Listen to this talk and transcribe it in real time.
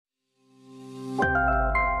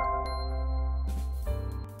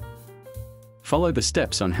Follow the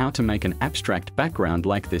steps on how to make an abstract background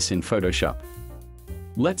like this in Photoshop.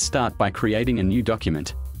 Let's start by creating a new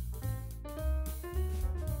document.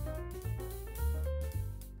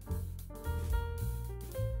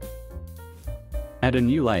 Add a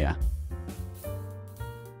new layer.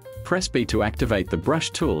 Press B to activate the brush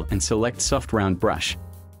tool and select soft round brush.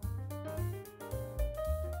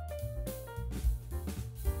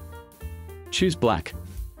 Choose black.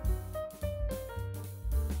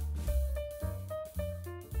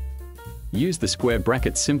 Use the square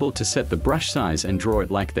bracket symbol to set the brush size and draw it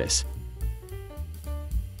like this.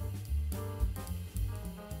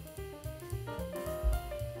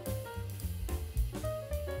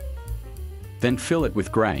 Then fill it with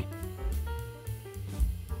gray.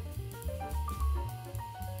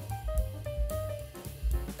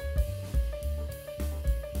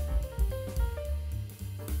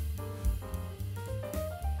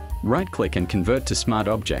 Right-click and convert to Smart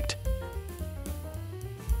Object.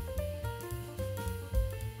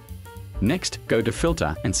 Next, go to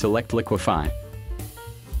Filter and select Liquify.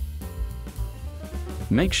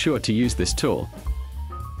 Make sure to use this tool.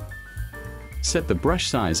 Set the brush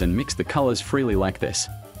size and mix the colors freely like this.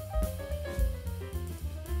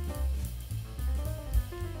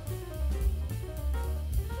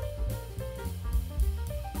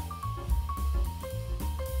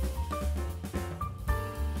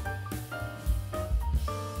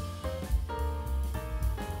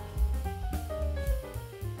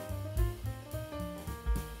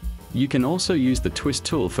 You can also use the twist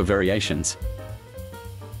tool for variations.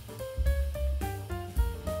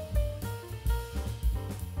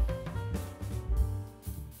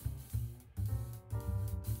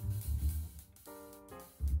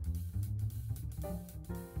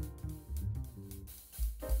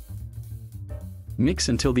 Mix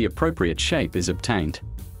until the appropriate shape is obtained.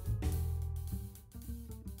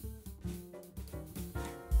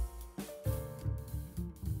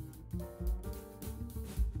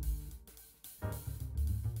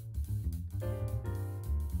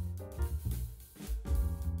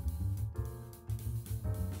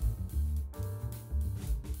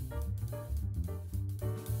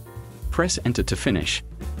 Press Enter to finish.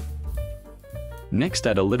 Next,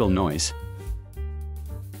 add a little noise.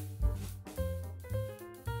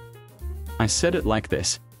 I set it like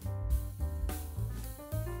this.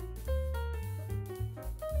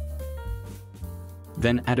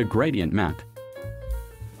 Then add a gradient map.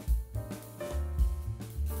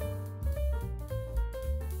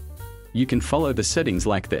 You can follow the settings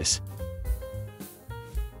like this.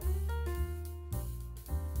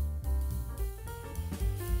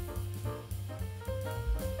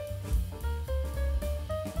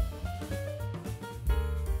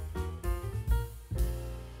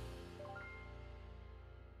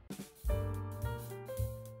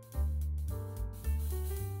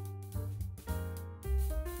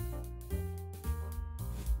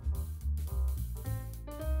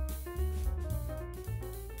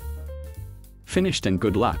 Finished and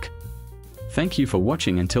good luck. Thank you for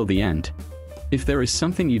watching until the end. If there is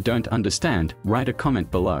something you don't understand, write a comment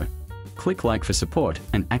below. Click like for support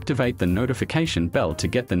and activate the notification bell to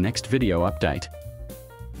get the next video update.